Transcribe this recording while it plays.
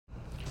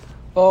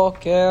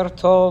Boker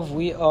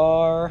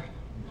Tov,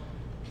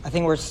 I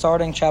think we're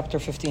starting chapter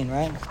 15,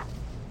 right?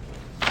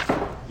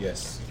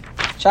 Yes.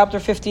 Chapter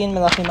 15,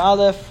 Melakhim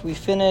Aleph, we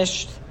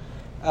finished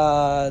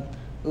the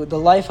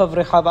life of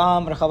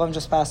Rechavam. Rechavam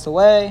just passed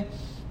away.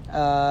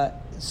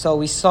 So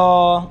we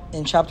saw,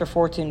 in chapter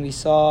 14, we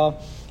saw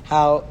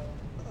how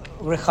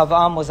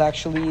Rechavam was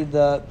actually,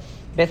 the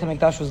Beit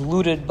HaMikdash was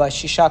looted by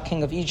Shishak,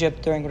 king of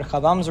Egypt, during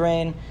Rechavam's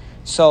reign.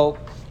 So,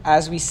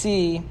 as we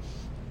see,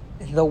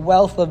 the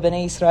wealth of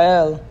Bnei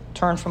Israel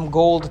turned from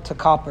gold to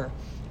copper,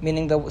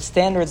 meaning the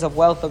standards of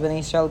wealth of Bnei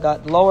Israel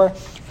got lower.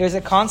 There's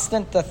a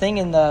constant thing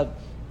in the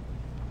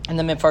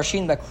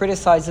Mefarshim that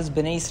criticizes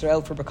Bnei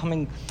Israel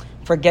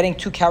for getting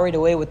too carried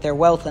away with their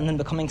wealth and then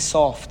becoming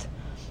soft.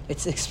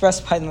 It's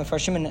expressed by the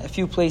Mefarshim in a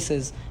few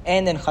places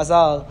and in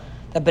Chazal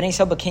that Bnei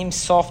Israel became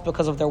soft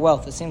because of their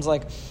wealth. It seems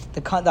like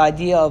the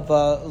idea of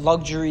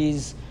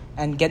luxuries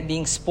and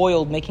being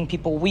spoiled, making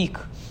people weak.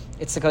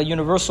 It's like a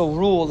universal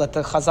rule that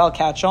the Chazal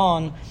catch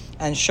on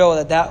and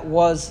show that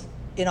was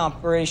in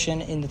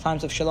operation in the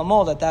times of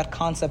Shlomo, that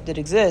concept did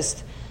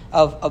exist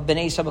of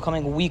Bnei Israel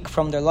becoming weak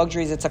from their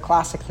luxuries. It's a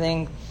classic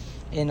thing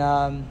in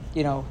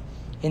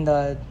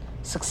the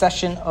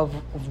succession of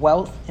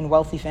wealth in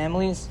wealthy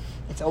families.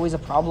 It's always a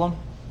problem,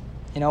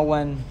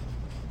 when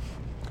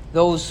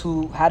those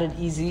who had it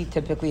easy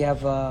typically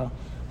have a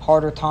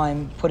harder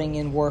time putting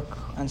in work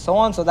and so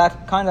on. So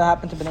that kind of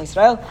happened to Bnei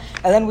Israel.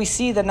 And then we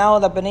see that now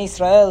that Bnei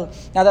Israel,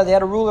 now that they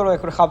had a ruler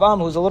like Rechavam,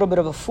 who's a little bit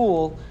of a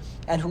fool,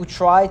 and who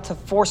tried to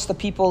force the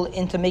people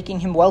into making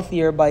him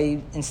wealthier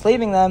by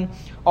enslaving them,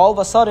 all of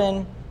a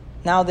sudden,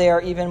 now they are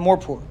even more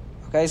poor.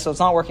 Okay, so it's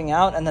not working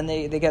out, and then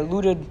they get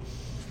looted.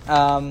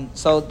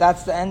 So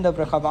that's the end of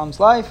Rechavam's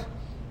life.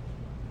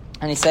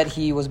 And he said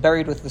he was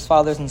buried with his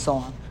fathers and so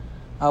on.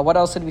 What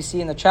else did we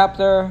see in the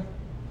chapter?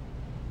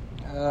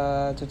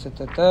 With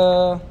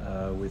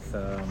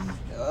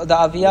the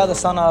Aviyah, the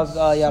son of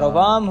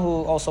Yarovam,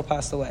 who also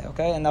passed away.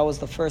 Okay, and that was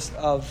the first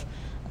of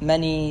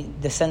many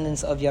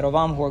descendants of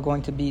Yarovam who are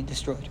going to be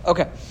destroyed.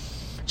 Okay,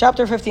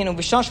 chapter 15. In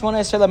the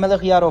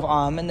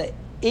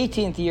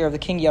 18th year of the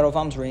king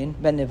Yarovam's reign,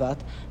 Ben Nevat,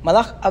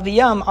 Malach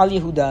Aviyam al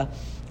Yehuda.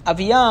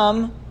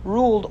 Aviyam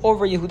ruled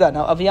over Yehuda.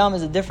 Now, Aviyam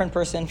is a different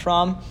person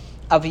from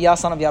Aviyah,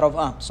 son of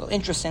Yarovam. So,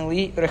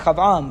 interestingly,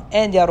 Rechavam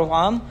and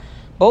Yarovam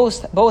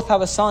both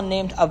have a son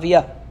named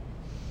Aviyah.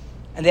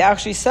 And they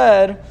actually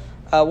said,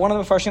 one of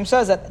the Mefarshim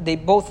says that they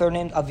both are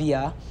named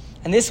Aviyah.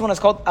 And this one is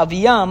called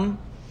Aviyam,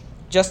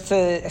 just to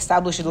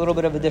establish a little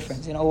bit of a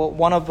difference. It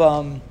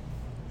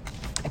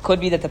could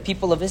be that the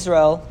people of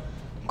Israel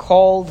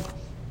called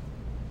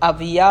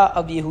Aviyah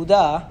of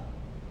Yehuda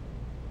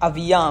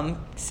Aviyam,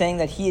 saying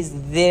that he is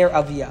their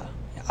Aviyah.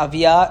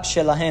 Aviyah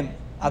Shelahim,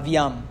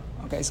 Aviyam.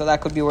 Okay, so that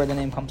could be where the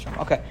name comes from.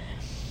 Okay.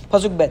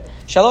 Pasuk Bet.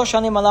 Shalosh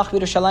Shanim Malach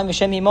B'Yerushalayim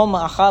V'Shem Imo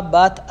Ma'acha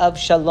Bat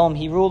Avshalom.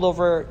 He ruled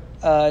over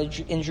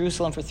in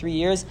Jerusalem for 3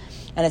 years,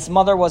 and his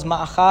mother was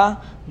Ma'acha,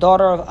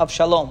 daughter of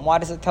Avshalom. Why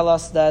does it tell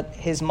us that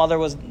his mother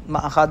was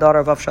Ma'acha, daughter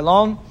of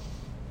Avshalom?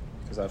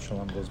 Because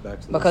Avshalom goes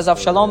back to because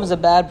Avshalom is a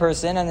bad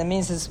person, and it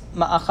means his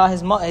Ma'acha,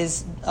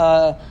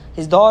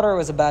 his daughter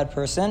was a bad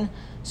person.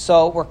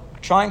 So we're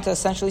trying to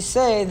essentially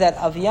say that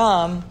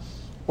Aviyam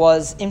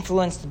was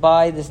influenced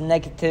by this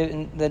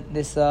negative,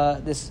 this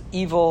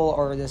evil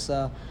or this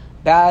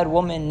bad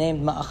woman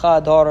named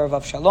Ma'acha, daughter of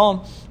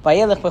Avshalom.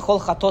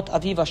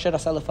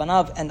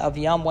 And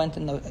Aviyam went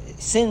in the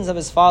sins of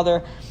his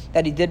father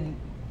that he did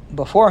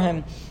before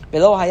him.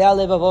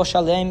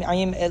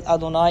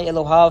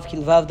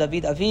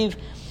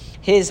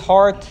 His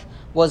heart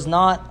was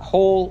not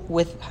whole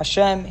with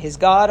Hashem, his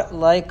God,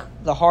 like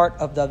the heart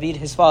of David,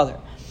 his father.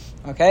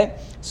 Okay?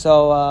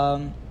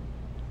 So,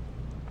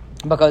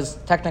 because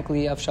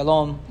technically through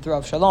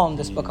Avshalom,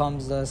 this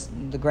becomes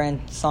the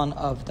grandson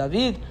of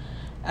David,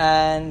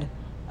 and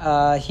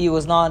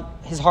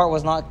his heart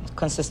was not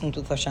consistent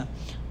with Hashem.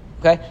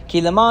 Okay? Ki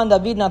leman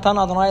David natan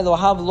Adonai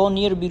Elohav lo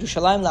nir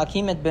b'Yerushalayim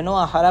la'akim et beno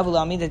acharav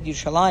u'la'amid et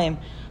Yerushalayim.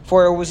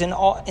 For it was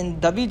in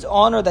David's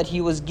honor that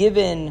he was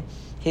given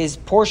his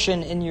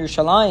portion in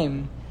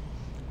Yerushalayim,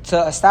 to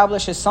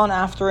establish his son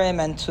after him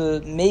and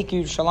to make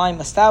Yerushalayim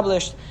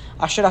established.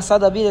 Asher asa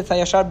David et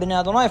hayashar b'nei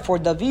Adonai. For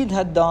David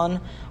had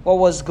done what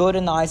was good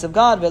in the eyes of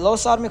God. Ve'lo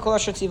sar mikol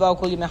asher tzivahu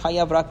kol yimei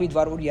chayav rak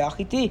b'dvar Uriah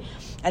Hitti.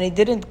 And he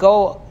didn't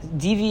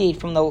deviate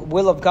from the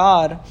will of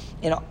God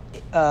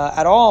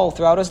at all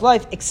throughout his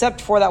life,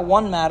 except for that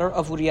one matter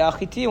of Uriah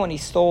Hitti, when he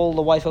stole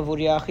the wife of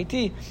Uriah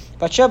Hitti,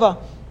 Bathsheba.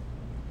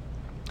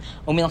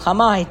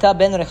 Umilchama hayta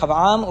ben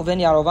Rechavam uven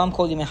Yarovam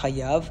kol yimei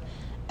chayav.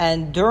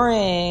 And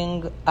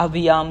during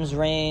Aviyam's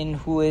reign,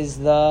 who is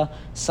the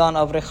son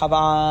of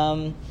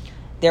Rechavam,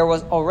 there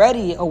was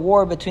already a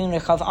war between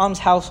Rechavam's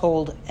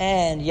household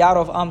and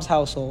Yarovam's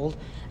household,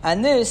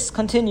 and this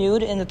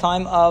continued in the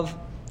time of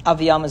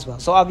Aviyam as well.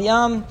 So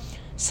Aviyam,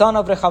 son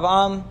of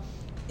Rechavam,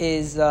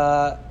 is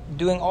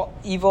doing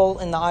evil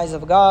in the eyes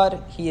of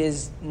God. He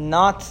is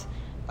not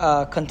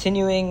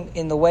continuing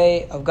in the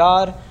way of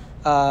God.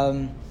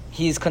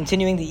 He is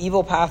continuing the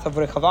evil path of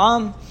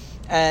Rechavam,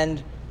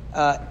 and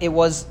it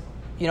was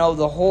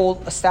the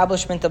whole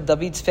establishment of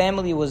David's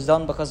family was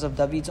done because of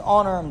David's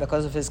honor and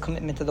because of his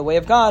commitment to the way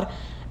of God.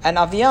 And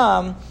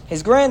Aviam,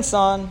 his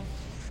great-grandson,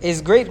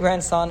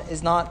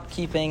 is not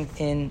keeping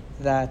in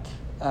that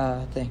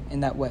thing,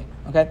 in that way.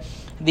 Okay?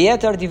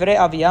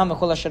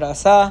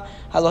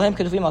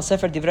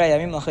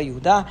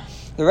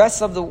 The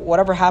rest of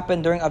whatever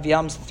happened during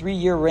Aviam's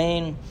 3-year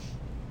reign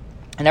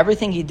and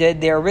everything he did,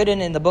 they are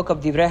written in the book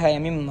of Divrei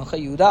HaYamim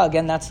Melachei Yehuda.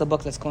 Again, that's the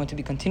book that's going to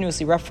be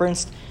continuously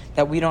referenced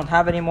that we don't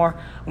have anymore.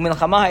 And there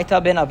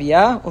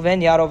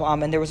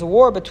was a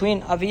war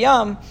between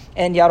Aviam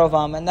and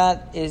Yarovam, and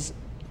that is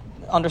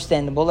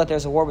understandable that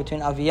there's a war between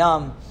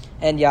Aviam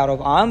and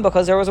Yarovam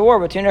because there was a war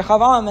between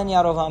Rechavam and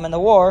Yarovam, and the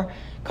war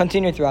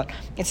continued throughout.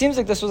 It seems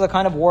like this was a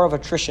kind of war of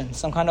attrition,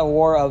 some kind of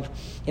war of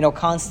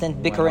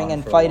constant bickering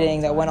and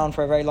fighting that went on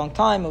for a very long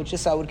time. It was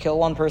just, I would kill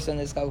one person,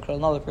 this guy would kill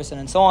another person,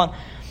 and so on.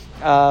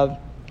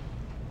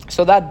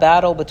 So that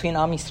battle between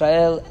Am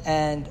Yisrael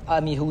and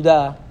Am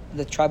Yehuda,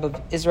 the tribe of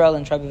Israel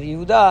and tribe of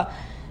Yehuda,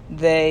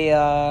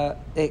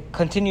 it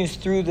continues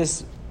through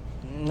this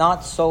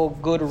not so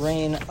good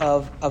reign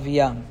of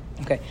Aviam.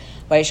 Okay,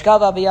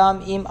 Vayishkav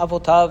Aviam im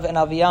avotav, and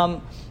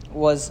Aviam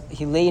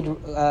he laid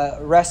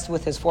rest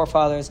with his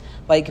forefathers.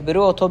 Vayikberu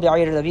oto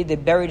b'ayir David, they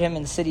buried him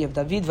in the city of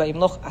David.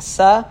 Vayimloch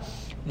Asa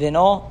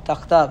v'no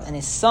tachtav, and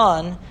his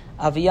son,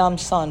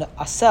 Aviam's son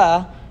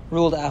Asa,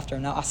 ruled after.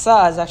 Now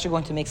Asa is actually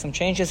going to make some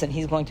changes, and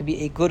he's going to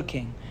be a good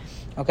king.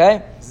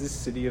 Okay? Is this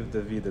city of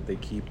David that they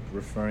keep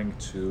referring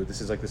to? This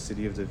is like the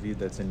city of David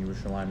that's in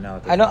Yerushalayim now.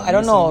 I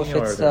don't know if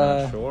it's.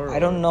 Sure, I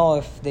don't know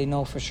if they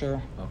know for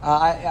sure. Okay.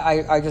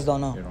 I just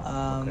don't know.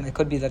 Okay. It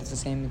could be that it's the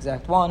same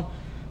exact one,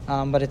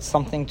 but it's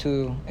something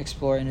to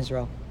explore in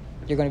Israel.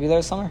 You're going to be there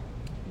this summer?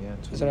 Yeah.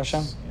 Is it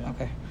Hashem? Yeah.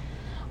 Okay.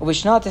 I'd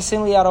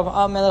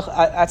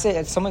say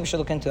it's something we should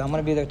look into. I'm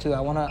going to be there too. I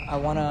want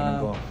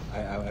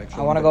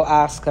to go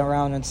ask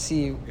around and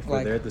see. If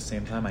we're there at the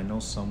same time, I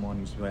know someone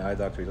who used to be my eye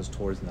doctor. He does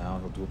tours now.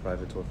 He'll do a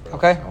private tour for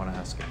us. I want to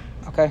ask him.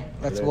 Okay,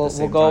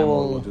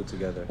 we'll do it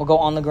together. We'll go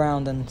on the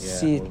ground and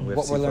see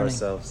what we're learning.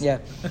 Yeah.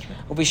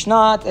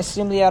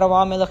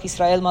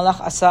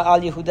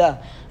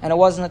 And it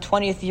was in the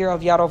 20th year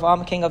of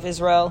Yarovam, king of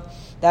Israel,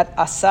 that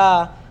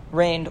Asa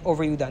reigned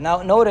over Judah.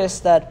 Now notice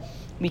that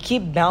we're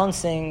going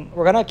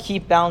to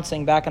keep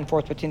bouncing back and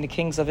forth between the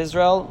kings of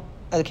Israel,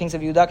 the kings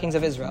of Judah, kings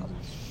of Israel.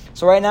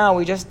 So right now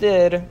we just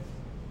did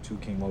 2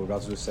 kings. Well, we're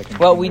about to do a second.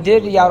 Well, we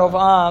did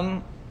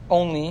Yarovam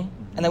only,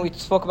 and then we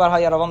spoke about how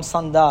Yarovam's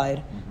son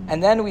died,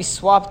 and then we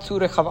swapped to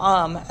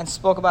Rechavam and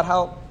spoke about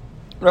how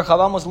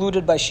Rechavam was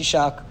looted by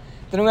Shishak.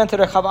 Then we went to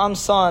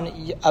Rechavam's son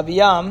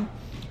Aviam,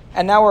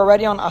 and now we're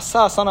already on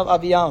Asa, son of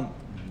Aviam.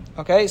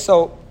 Okay,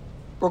 so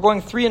we're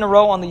going 3 in a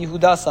row on the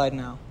Yehuda side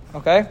now.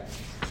 Okay.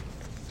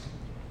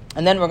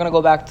 And then we're going to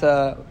go back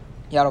to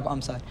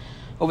Yarovam side.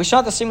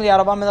 Asa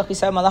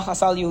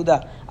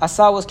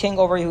was king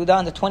over Yehuda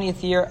in the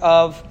 20th year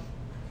of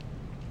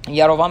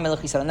Yarovam melech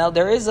Yisrael. Now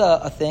there is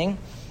a thing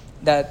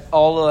that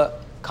all the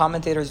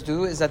commentators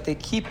do, is that they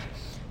keep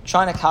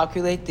trying to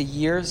calculate the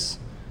years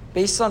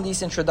based on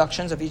these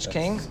introductions of each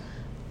king,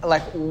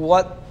 like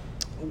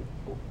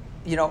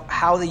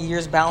how the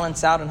years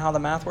balance out and how the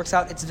math works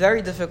out. It's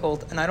very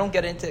difficult, and I don't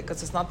get into it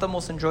because it's not the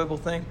most enjoyable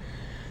thing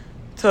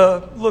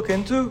to look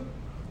into.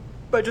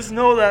 But just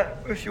know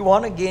that if you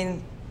want to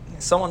gain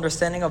some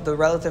understanding of the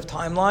relative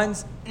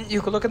timelines, you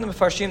could look at the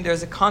Mefarshim.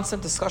 There's a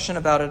constant discussion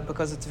about it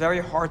because it's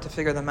very hard to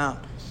figure them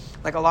out.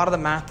 Like a lot of the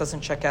math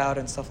doesn't check out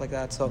and stuff like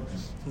that. So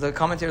the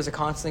commentators are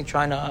constantly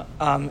trying to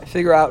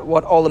figure out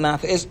what all the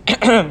math is.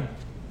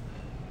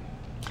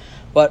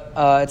 But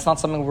it's not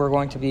something we're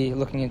going to be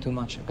looking into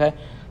much. Okay?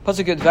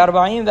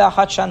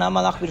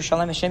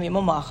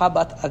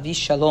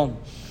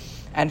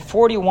 And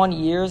 41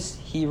 years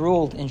he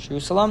ruled in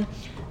Jerusalem.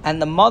 And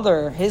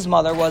his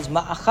mother was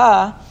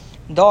Ma'acha,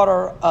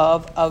 daughter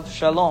of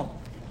Avshalom.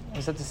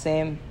 Is that the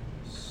same?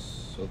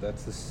 So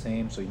that's the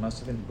same. So he must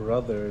have been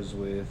brothers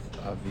with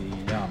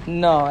Aviam.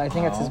 No, I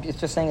think it's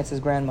just saying it's his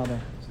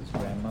grandmother. It's his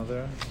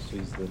grandmother. So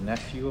he's the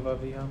nephew of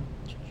Aviam.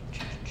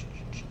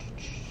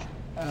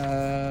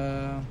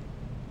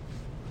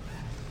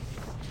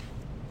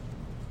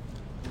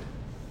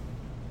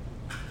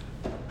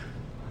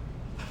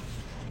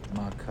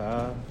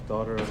 Ma'acha,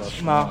 daughter of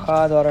Avshalom.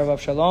 Ma'acha, daughter of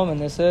Avshalom,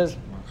 and this is.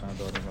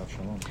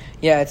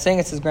 Yeah, it's saying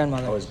it's his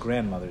grandmother. Oh, his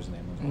grandmother's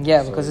name.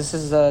 Yeah, because this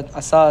is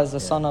Asa is the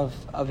son of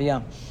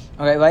Aviam.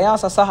 Okay,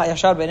 Vayas Asa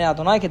hayashar b'nei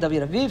Adonai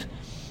keDavid Aviv,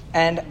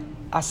 and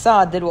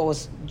Asa did what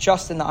was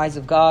just in the eyes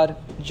of God,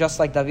 just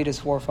like David his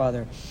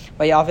forefather.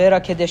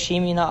 Vayavera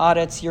kedeshim ina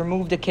aretz, he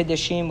removed the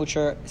kedeshim, which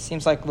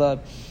seems like the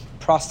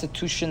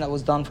prostitution that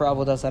was done for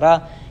avodah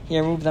zarah. He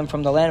removed them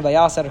from the land.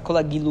 Vayasar kol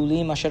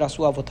gilulim asher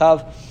asu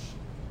avotav,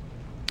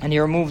 and he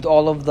removed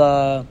all of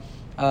the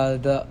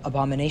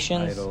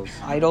abominations,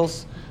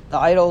 idols, the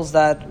idols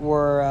that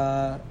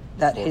were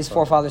that his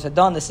forefathers had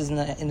done. This is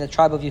in the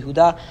tribe of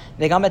Yehuda.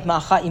 Vegamet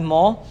Ma'acha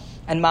imo,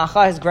 and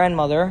Ma'acha his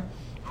grandmother,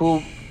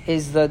 who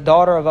is the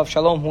daughter of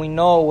Avshalom, who we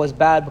know was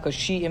bad because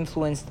she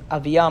influenced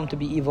Aviam to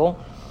be evil.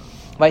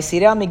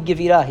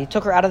 He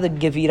took her out of the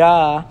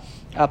Gevira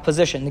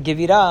position. The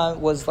Gevira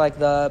was like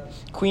the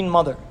queen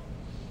mother.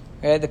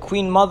 Okay? The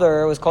queen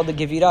mother was called the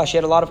Gevira. She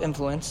had a lot of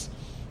influence.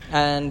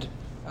 And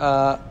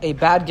a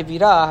bad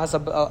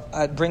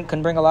Gevira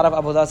can bring a lot of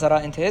Avodah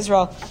Zarah into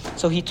Israel.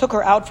 So he took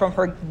her out from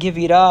her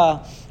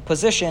Gevira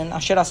position,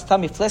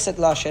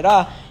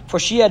 for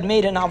she had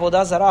made an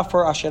Avodah Zarah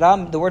for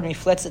Asherah. The word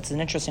mifletzet, it's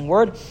an interesting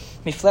word.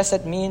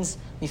 Mifletzet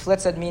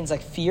means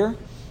like fear.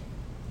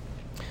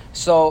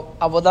 So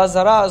Avodah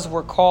Zarahs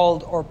were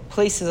called, or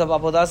places of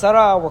Avodah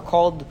Zarah were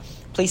called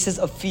places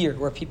of fear,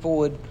 where people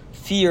would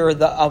fear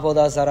the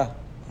Avodah Zarah.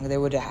 They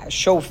would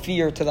show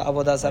fear to the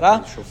Avodah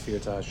Zarah. Show fear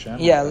to Hashem.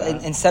 Yeah,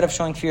 instead of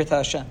showing fear to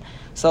Hashem.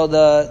 So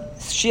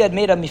she had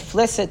made a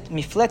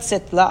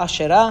mifletzet la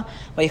Asherah,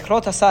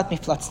 vayichrot asat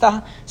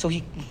miflatztah. So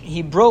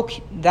he broke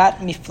that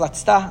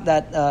miflatztah,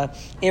 that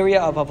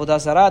area of Avodah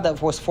Zarah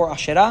that was for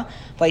Asherah.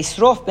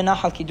 Vayisrof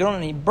benachal Kidron,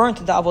 and he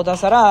burnt the Avodah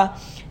Zarah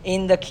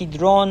in the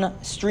Kidron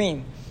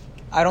stream.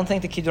 I don't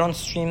think the Kidron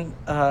stream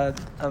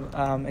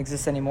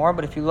exists anymore,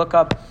 but if you look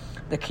up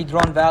the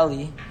Kidron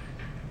Valley.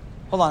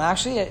 Hold on,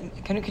 actually,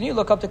 can you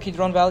look up the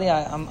Kidron Valley?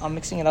 I'm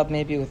mixing it up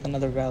maybe with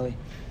another valley.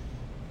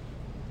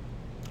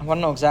 I want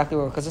to know exactly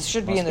where, because this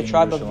should be in the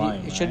tribe of...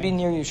 It should be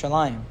near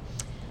Yerushalayim.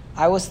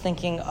 I was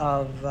thinking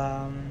of...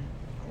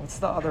 what's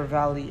the other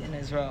valley in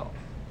Israel?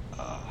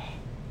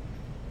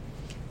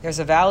 There's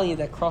a valley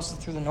that crosses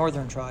through the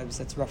northern tribes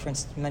that's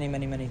referenced many,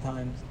 many, many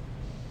times.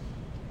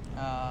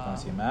 Want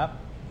to see a map?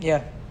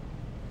 Yeah.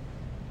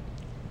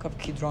 Look up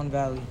Kidron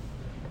Valley.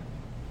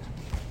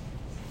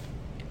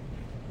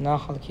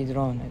 Nahal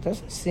Kidron. It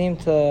doesn't seem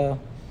to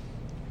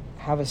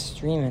have a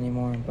stream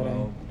anymore. But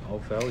all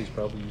valleys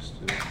probably used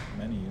to.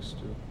 Many used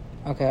to.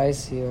 Okay, I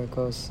see where it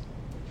goes.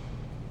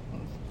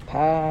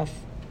 Path.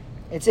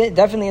 It's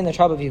definitely in the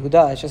tribe of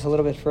Yehuda. It's just a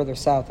little bit further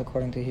south,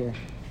 according to here.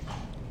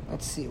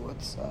 Let's see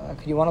what's...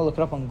 could you want to look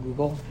it up on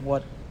Google?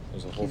 What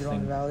There's a whole Kidron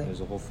thing. Valley?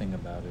 There's a whole thing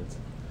about it.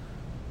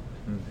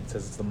 It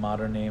says it's the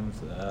modern name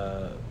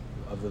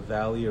of the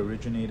valley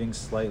originating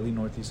slightly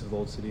northeast of the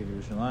old city of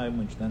Yerushalayim,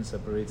 which then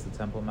separates the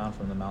Temple Mount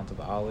from the Mount of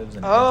Olives.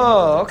 And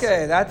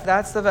okay,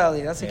 that's the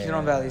valley. That's the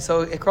Kidron Valley.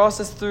 So it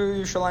crosses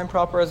through Yerushalayim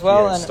proper as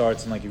well. Here it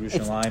starts in like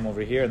Yerushalayim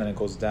over here, and then it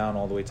goes down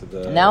all the way to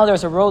the... Now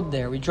there's a road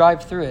there. We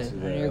drive through it,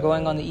 and you're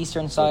going on the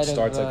eastern side of... It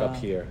starts like up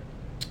here.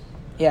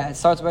 Yeah, it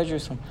starts by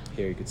Jerusalem.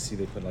 Here, you can see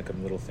they put like a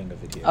little thing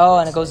of it here. Oh,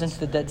 and it goes into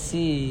the Dead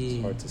Sea.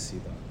 It's hard to see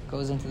though.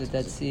 Goes into the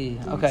Dead Sea.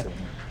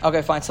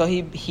 Okay, fine. So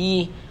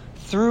he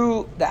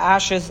threw the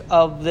ashes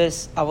of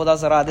this Avodah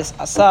Zarah, this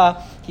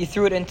Asa, he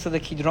threw it into the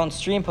Kidron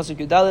stream.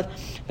 Pasuk Yudalet.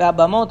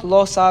 Ve'abamot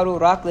lo saru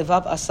rak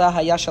levav Asa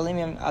haya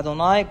shalim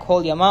Adonai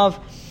kol yamav.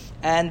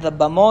 And the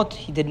bamot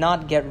he did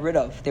not get rid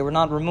of; they were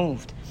not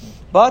removed,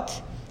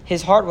 but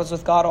his heart was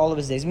with God all of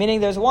his days.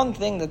 Meaning, there's one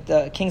thing that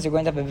the kings are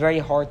going to have a very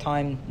hard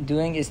time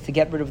doing is to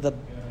get rid of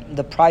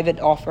the private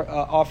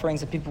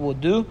offerings that people will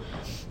do,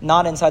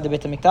 not inside the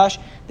Beit HaMikdash.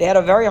 They had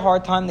a very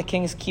hard time, the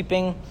kings,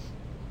 keeping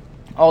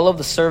all of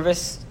the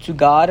service to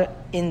God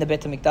in the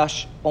Beit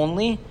HaMikdash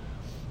only.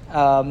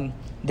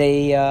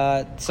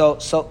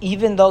 So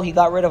even though he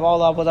got rid of all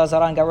the Avodah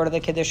Zarah and got rid of the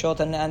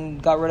Kedeshot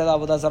and got rid of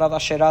the Avodah Zarah of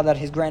Asherah that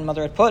his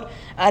grandmother had put,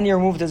 and he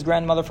removed his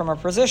grandmother from her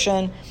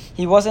position,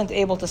 he wasn't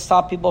able to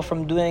stop people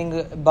from doing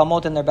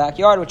bamot in their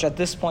backyard, which at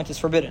this point is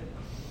forbidden.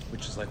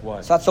 Which is like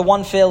what? So that's the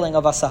one failing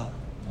of Asa.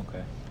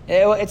 Okay.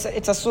 It's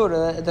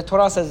asur. The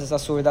Torah says it's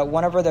asur that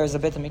whenever there's a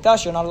Beit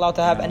HaMikdash, you're not allowed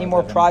to have any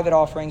more private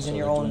offerings in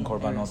your own. So they're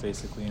doing korbanot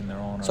basically in their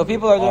own. So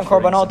people are doing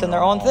korbanot in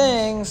their own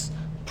things.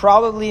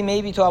 Probably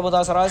maybe to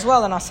Avodah Zarah as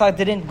well, and Asa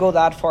didn't go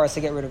that far as to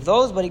get rid of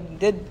those, but he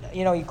did,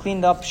 he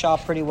cleaned up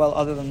shop pretty well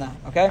other than that,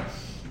 okay?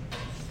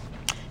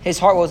 His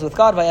heart was with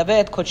God, and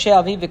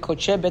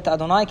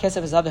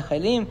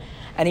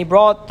he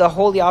brought the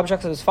holy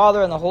objects of his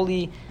father and the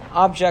holy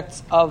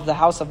objects of the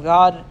house of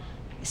God,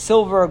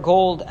 silver,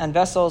 gold, and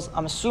vessels.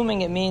 I'm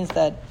assuming it means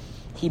that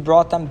he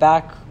brought them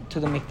back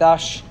to the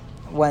Mikdash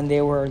when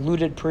they were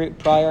looted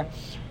prior.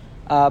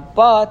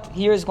 But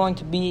here is going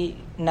to be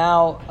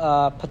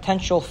now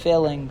potential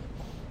failing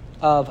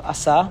of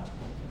Asa.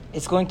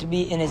 It's going to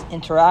be in his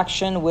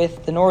interaction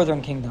with the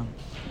northern kingdom.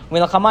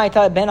 There was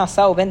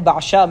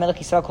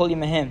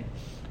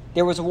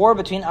a war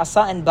between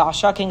Asa and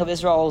Baasha, king of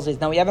Israel all days.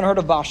 Now we haven't heard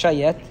of Baasha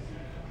yet.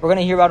 We're going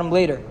to hear about him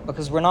later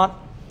because we're not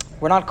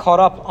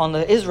caught up on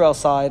the Israel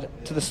side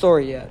to the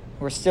story yet.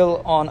 We're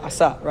still on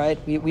Asa, right?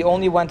 We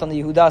only went on the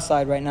Yehuda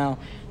side right now,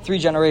 3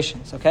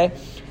 generations, okay?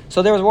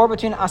 So there was a war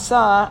between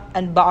Asa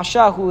and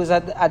Baasha, who was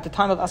at the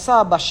time of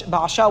Asa.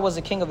 Baasha was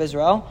the king of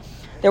Israel.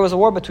 There was a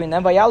war between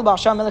them. Vayal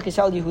Baasha melech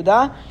Yisrael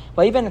Yehuda,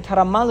 vayiven et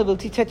haraman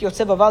levilti tet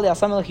yotzei baval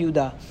Asa melech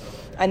Yehuda.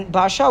 And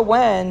Baasha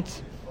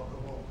went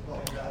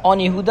on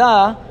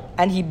Yehuda,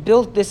 and he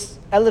built this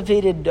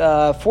elevated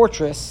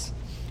fortress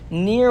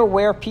near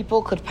where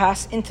people could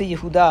pass into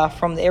Yehuda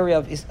from the area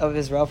of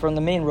Israel, from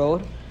the main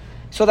road,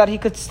 so that he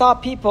could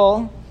stop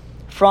people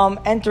from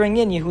entering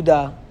into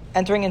Yehuda,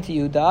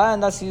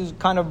 and thus he was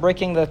kind of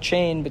breaking the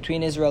chain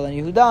between Israel and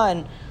Yehuda,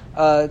 and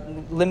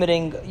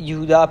limiting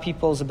Yehuda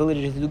people's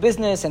ability to do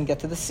business and get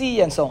to the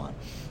sea and so on.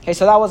 Okay,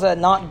 so that was a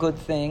not good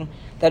thing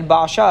that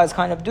Baasha is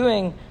kind of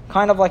doing,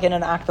 kind of like in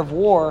an act of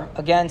war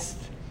against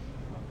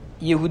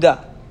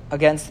Yehuda,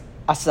 against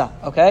Asa.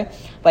 Okay?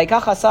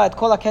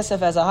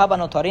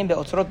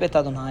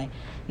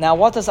 Now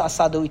what does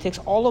Asa do? He takes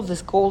all of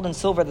this gold and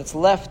silver that's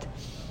left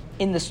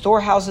in the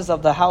storehouses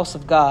of the house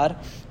of God,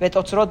 and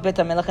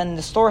in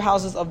the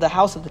storehouses of the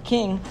house of the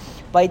king,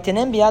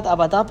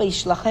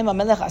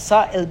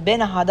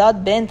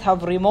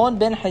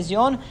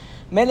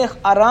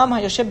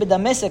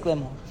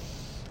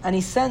 and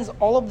he sends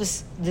all of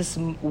this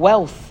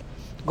wealth,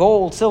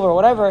 gold, silver,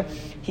 whatever,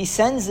 he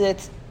sends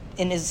it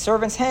in his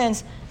servant's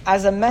hands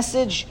as a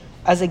message,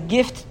 as a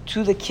gift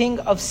to the king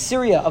of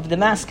Syria, of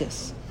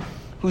Damascus,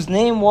 whose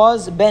name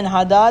was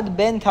Ben-Hadad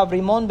ben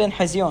Tavrimon ben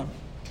Hezion.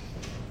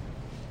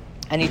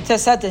 And he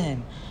said to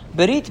him,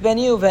 Berit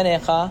beni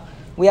uvenecha,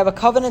 we have a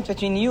covenant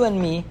between you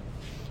and me,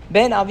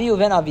 ben avi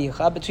uven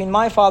avicha, between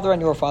my father and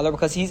your father,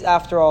 because he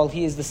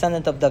is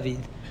descendant of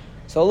David.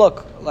 So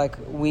look, like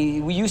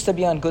we used to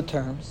be on good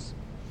terms.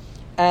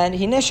 And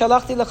hine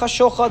shalachti lecha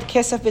shochad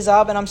kesef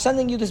v'zahav, and I'm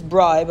sending you this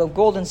bribe of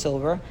gold and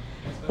silver.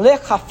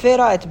 Lech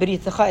hafera et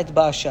beritecha et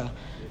Baasha.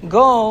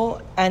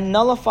 Go and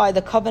nullify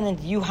the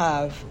covenant you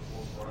have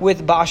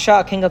with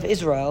Baasha, king of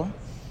Israel.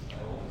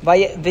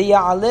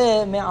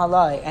 V'ya'aleh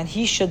me'alai, and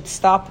he should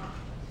stop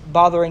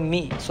bothering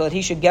me, so that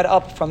he should get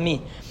up from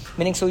me.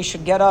 Meaning, so he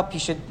should get up, he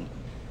should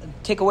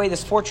take away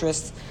this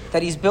fortress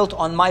that he's built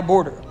on my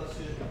border.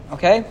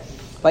 Okay?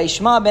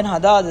 Vayishma ben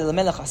Hadad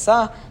el-melech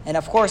Asa, and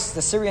of course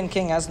the Syrian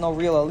king has no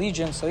real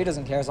allegiance, so he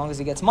doesn't care as long as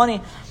he gets money.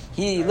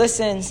 He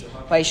listens.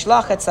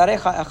 Vayishlach et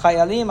tzarech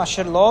chayalim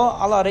asher lo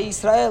ala rei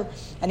Israel,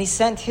 and he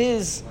sent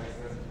his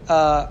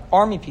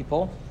army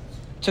people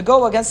to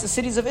go against the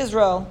cities of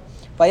Israel.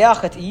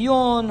 Vayach et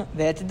Iyon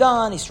ve'et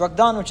Dan, he struck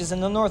Dan, which is in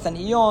the north, and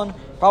Iyon,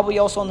 probably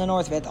also in the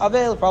north, ve'et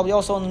Avel, probably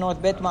also in the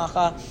north, Bet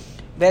Ma'acha,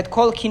 ve'et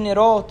kol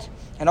Kinerot,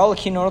 and all the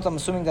Kinerot, I'm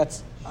assuming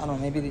that's, I don't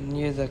know, maybe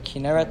near the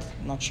Kinneret,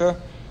 I'm not sure.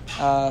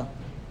 Al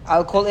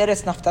kol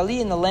Eretz Naphtali,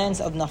 in the lands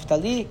of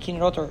Naphtali.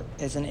 Kinerot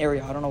is an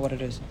area, I don't know what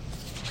it is.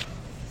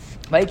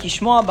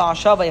 Vayikishmoa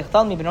Baasha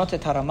vayachtal mi benot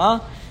et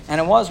Harama,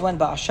 and it was when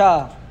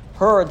Baasha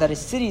heard that his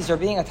cities are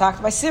being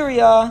attacked by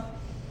Syria,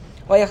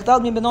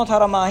 vayachdal mi benot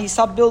Harama, he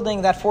stopped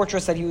building that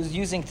fortress that he was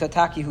using to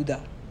attack Yehuda.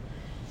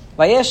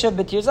 Vayeshev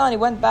b'Tirzan, he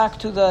went back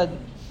to the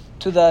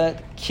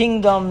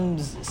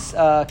kingdom's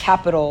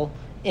capital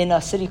in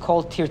a city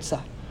called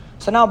Tirzah.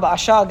 So now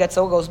Baasha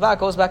goes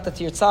back to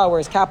Tirzah, where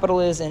his capital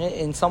is,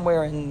 in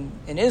somewhere in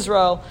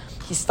Israel.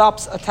 He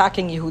stops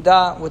attacking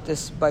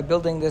Yehuda by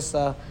building this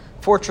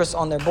fortress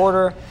on their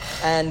border,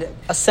 and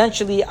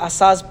essentially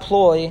Asa's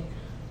ploy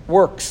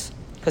works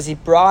because he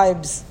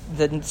bribes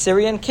the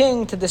Syrian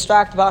king to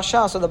distract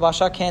Baasha, so the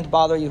Baasha can't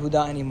bother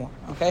Yehuda anymore.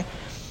 Okay,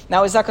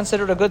 now is that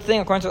considered a good thing?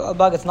 According to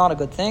Al-Bag, it's not a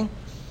good thing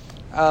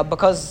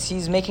because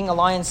he's making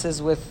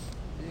alliances with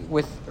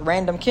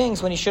random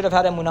kings when he should have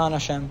had Emunah in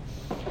Hashem.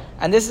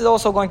 And this is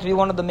also going to be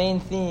one of the main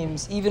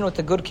themes, even with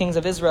the good kings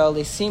of Israel.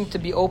 They seem to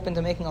be open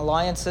to making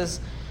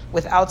alliances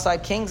with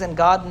outside kings, and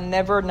God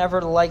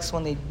never likes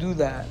when they do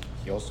that.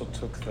 He also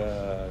took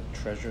the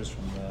treasures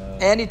from the...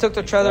 And he took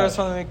the treasures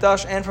from the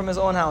Mikdash and from his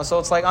own house. So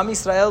it's like Am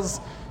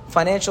Yisrael's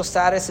financial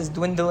status is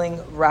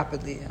dwindling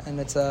rapidly, and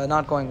it's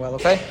not going well,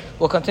 okay?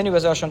 We'll continue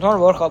with Baruch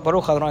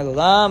Adonai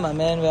L'Olam.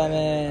 Amen.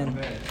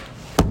 Amen.